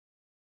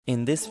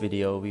In this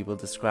video, we will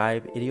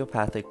describe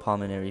idiopathic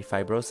pulmonary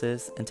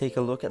fibrosis and take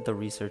a look at the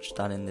research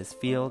done in this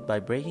field by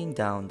breaking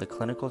down the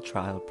clinical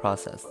trial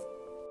process.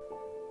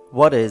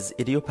 What is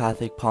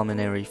idiopathic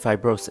pulmonary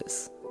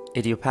fibrosis?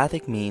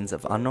 Idiopathic means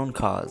of unknown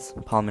cause,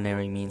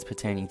 pulmonary means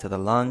pertaining to the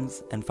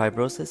lungs, and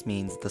fibrosis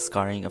means the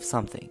scarring of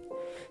something.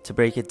 To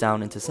break it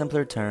down into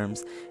simpler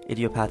terms,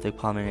 idiopathic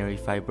pulmonary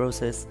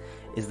fibrosis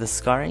is the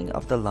scarring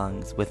of the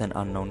lungs with an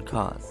unknown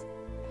cause.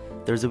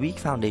 There is a weak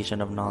foundation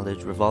of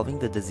knowledge revolving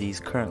the disease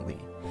currently.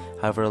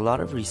 However, a lot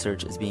of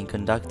research is being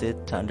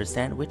conducted to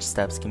understand which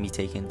steps can be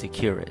taken to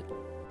cure it.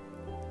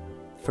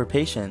 For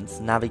patients,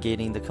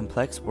 navigating the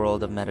complex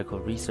world of medical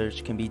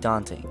research can be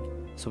daunting,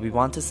 so we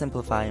want to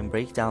simplify and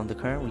break down the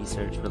current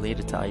research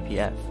related to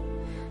IPF.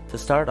 To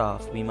start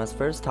off, we must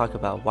first talk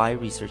about why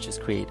research is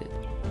created.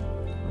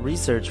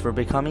 Research for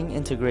becoming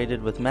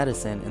integrated with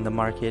medicine in the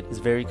market is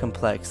very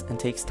complex and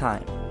takes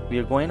time. We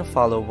are going to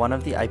follow one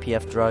of the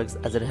IPF drugs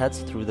as it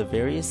heads through the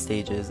various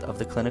stages of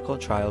the clinical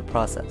trial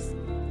process.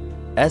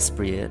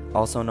 Esbriet,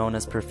 also known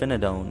as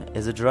Pirfenidone,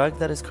 is a drug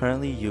that is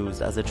currently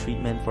used as a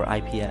treatment for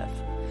IPF.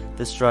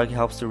 This drug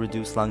helps to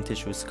reduce lung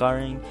tissue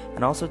scarring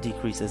and also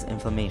decreases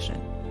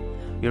inflammation.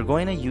 We are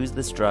going to use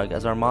this drug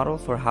as our model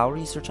for how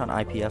research on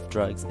IPF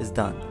drugs is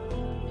done.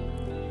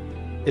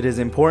 It is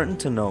important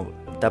to note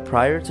that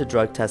prior to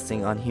drug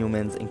testing on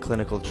humans in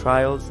clinical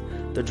trials,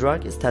 the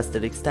drug is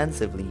tested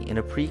extensively in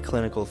a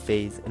preclinical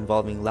phase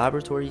involving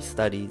laboratory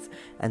studies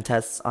and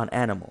tests on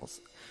animals,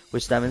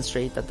 which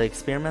demonstrate that the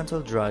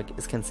experimental drug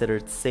is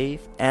considered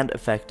safe and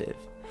effective.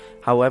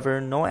 However,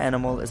 no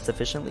animal is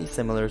sufficiently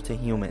similar to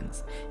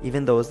humans,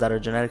 even those that are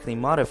genetically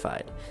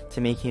modified,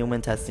 to make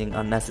human testing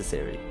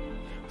unnecessary.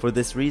 For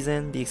this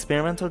reason, the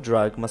experimental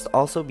drug must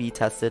also be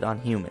tested on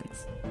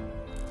humans.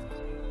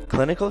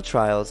 Clinical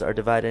trials are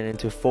divided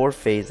into 4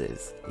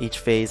 phases. Each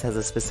phase has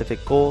a specific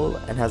goal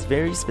and has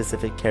very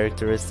specific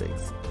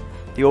characteristics.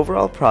 The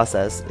overall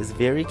process is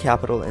very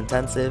capital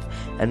intensive,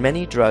 and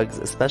many drugs,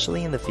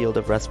 especially in the field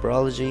of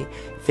respirology,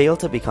 fail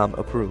to become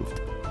approved.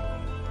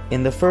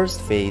 In the first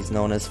phase,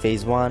 known as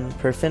phase 1,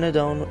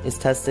 Pirfenidone is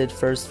tested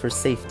first for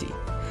safety.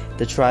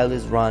 The trial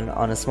is run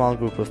on a small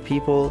group of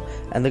people,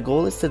 and the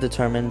goal is to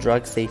determine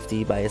drug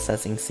safety by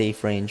assessing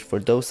safe range for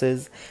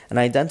doses and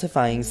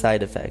identifying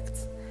side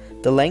effects.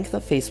 The length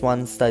of phase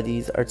 1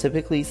 studies are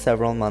typically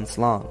several months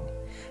long.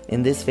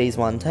 In this phase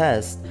 1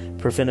 test,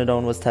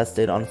 Pirfenidone was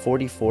tested on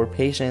 44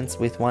 patients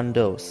with 1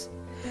 dose.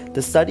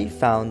 The study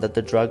found that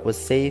the drug was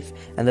safe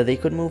and that they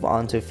could move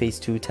on to phase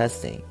 2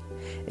 testing.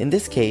 In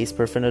this case,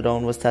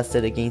 Pirfenidone was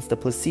tested against a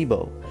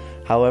placebo.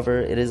 However,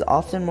 it is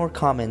often more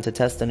common to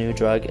test a new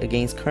drug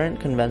against current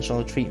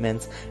conventional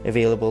treatments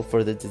available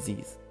for the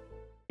disease.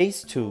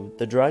 Phase 2,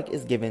 the drug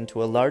is given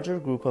to a larger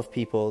group of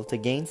people to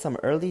gain some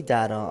early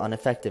data on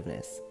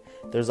effectiveness.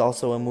 There's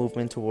also a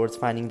movement towards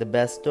finding the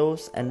best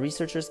dose, and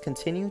researchers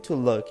continue to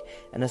look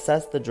and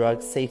assess the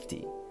drug's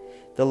safety.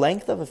 The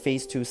length of a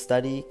phase 2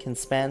 study can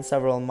span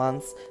several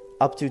months,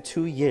 up to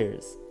 2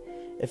 years.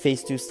 A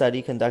phase 2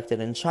 study conducted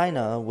in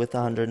China with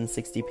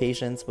 160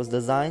 patients was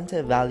designed to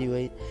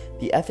evaluate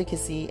the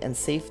efficacy and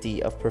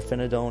safety of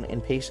Pirfenidone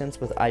in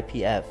patients with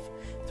IPF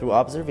through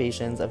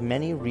observations of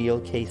many real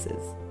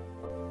cases.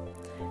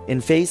 In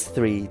phase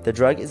 3, the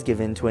drug is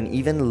given to an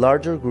even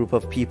larger group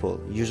of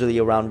people, usually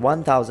around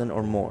 1,000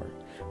 or more.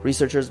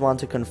 Researchers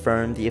want to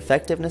confirm the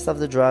effectiveness of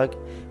the drug,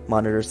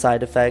 monitor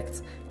side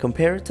effects,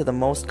 compare it to the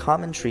most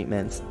common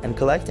treatments, and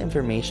collect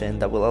information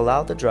that will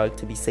allow the drug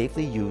to be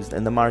safely used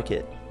in the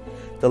market.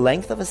 The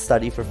length of a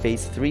study for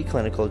phase 3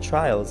 clinical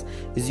trials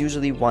is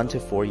usually 1 to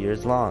 4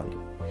 years long.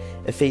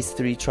 A phase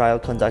 3 trial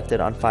conducted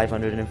on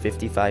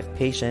 555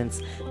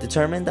 patients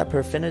determined that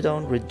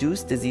Pirfenidone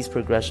reduced disease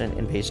progression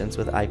in patients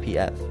with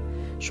IPF,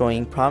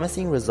 showing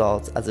promising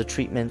results as a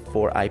treatment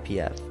for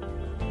IPF.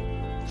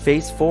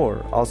 Phase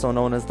 4, also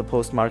known as the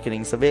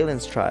post-marketing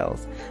surveillance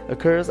trials,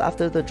 occurs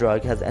after the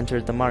drug has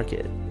entered the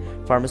market.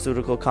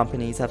 Pharmaceutical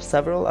companies have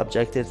several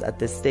objectives at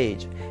this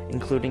stage,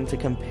 including to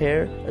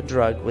compare a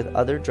drug with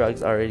other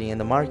drugs already in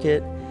the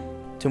market,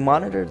 to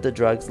monitor the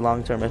drug's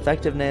long-term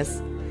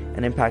effectiveness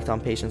and impact on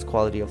patients'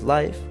 quality of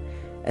life,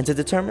 and to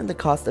determine the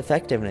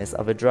cost-effectiveness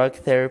of a drug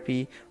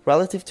therapy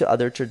relative to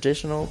other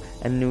traditional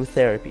and new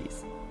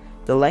therapies.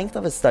 The length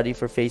of a study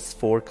for phase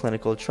 4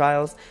 clinical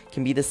trials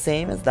can be the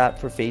same as that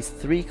for phase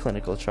 3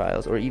 clinical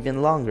trials, or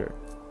even longer.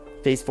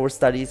 Phase 4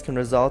 studies can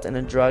result in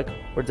a drug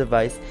or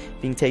device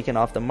being taken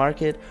off the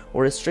market,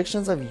 or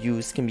restrictions of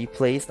use can be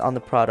placed on the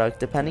product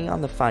depending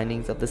on the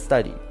findings of the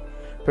study.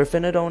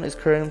 Pirfenidone is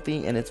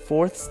currently in its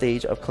 4th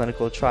stage of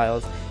clinical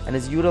trials and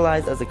is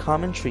utilized as a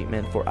common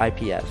treatment for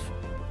IPF.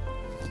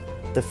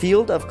 The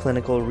field of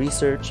clinical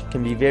research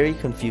can be very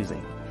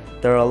confusing.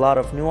 There are a lot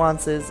of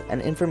nuances,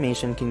 and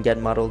information can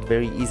get muddled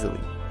very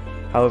easily.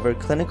 However,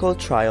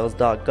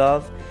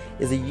 clinicaltrials.gov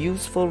is a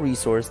useful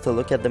resource to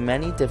look at the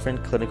many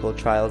different clinical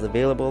trials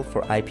available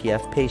for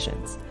IPF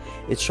patients.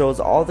 It shows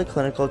all the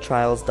clinical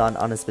trials done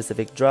on a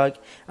specific drug,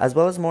 as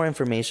well as more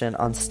information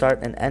on start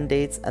and end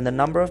dates and the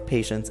number of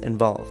patients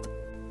involved.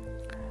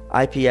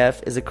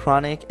 IPF is a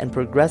chronic and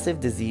progressive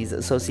disease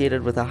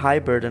associated with a high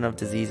burden of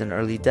disease and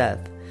early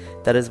death.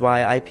 That is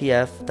why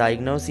IPF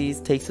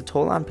diagnoses takes a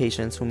toll on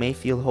patients who may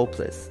feel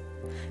hopeless.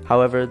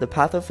 However, the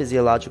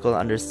pathophysiological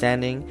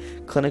understanding,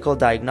 clinical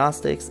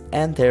diagnostics,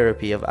 and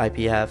therapy of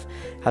IPF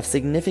have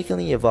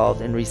significantly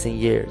evolved in recent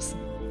years.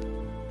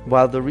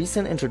 While the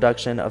recent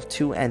introduction of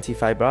 2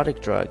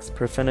 antifibrotic drugs,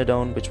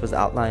 Pirfenidone, which was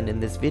outlined in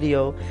this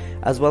video,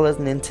 as well as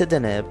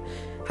nintedanib,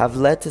 have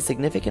led to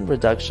significant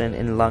reduction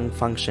in lung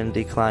function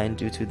decline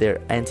due to their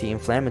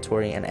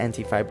anti-inflammatory and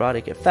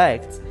antifibrotic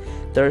effects,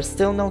 there is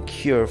still no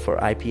cure for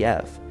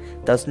IPF.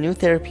 Thus, new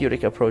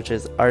therapeutic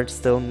approaches are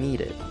still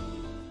needed.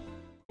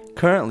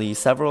 Currently,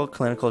 several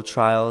clinical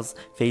trials,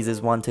 phases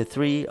 1 to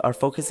 3, are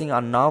focusing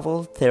on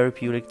novel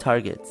therapeutic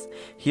targets.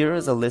 Here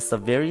is a list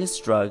of various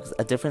drugs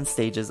at different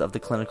stages of the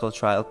clinical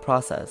trial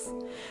process.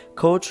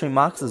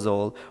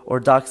 Cotrimoxazole, or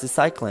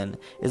doxycycline,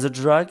 is a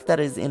drug that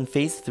is in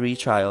phase 3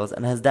 trials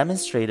and has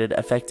demonstrated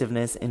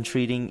effectiveness in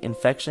treating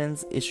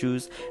infections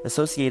issues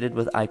associated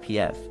with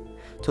IPF.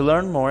 To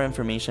learn more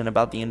information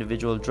about the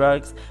individual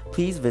drugs,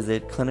 please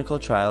visit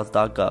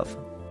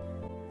clinicaltrials.gov.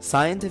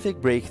 Scientific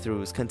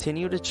breakthroughs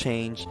continue to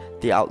change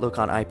the outlook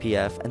on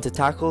IPF and to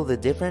tackle the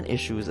different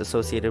issues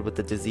associated with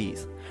the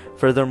disease.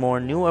 Furthermore,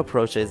 new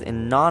approaches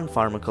in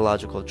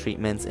non-pharmacological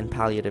treatments in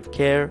palliative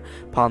care,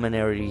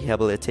 pulmonary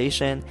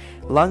rehabilitation,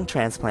 lung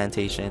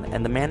transplantation,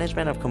 and the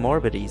management of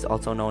comorbidities,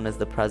 also known as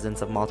the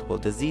presence of multiple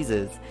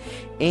diseases,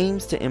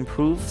 aims to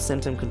improve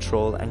symptom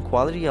control and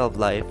quality of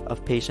life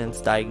of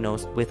patients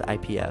diagnosed with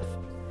IPF.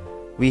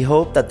 We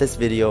hope that this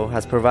video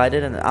has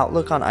provided an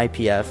outlook on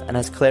IPF and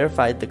has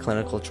clarified the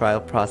clinical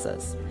trial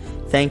process.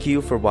 Thank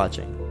you for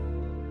watching.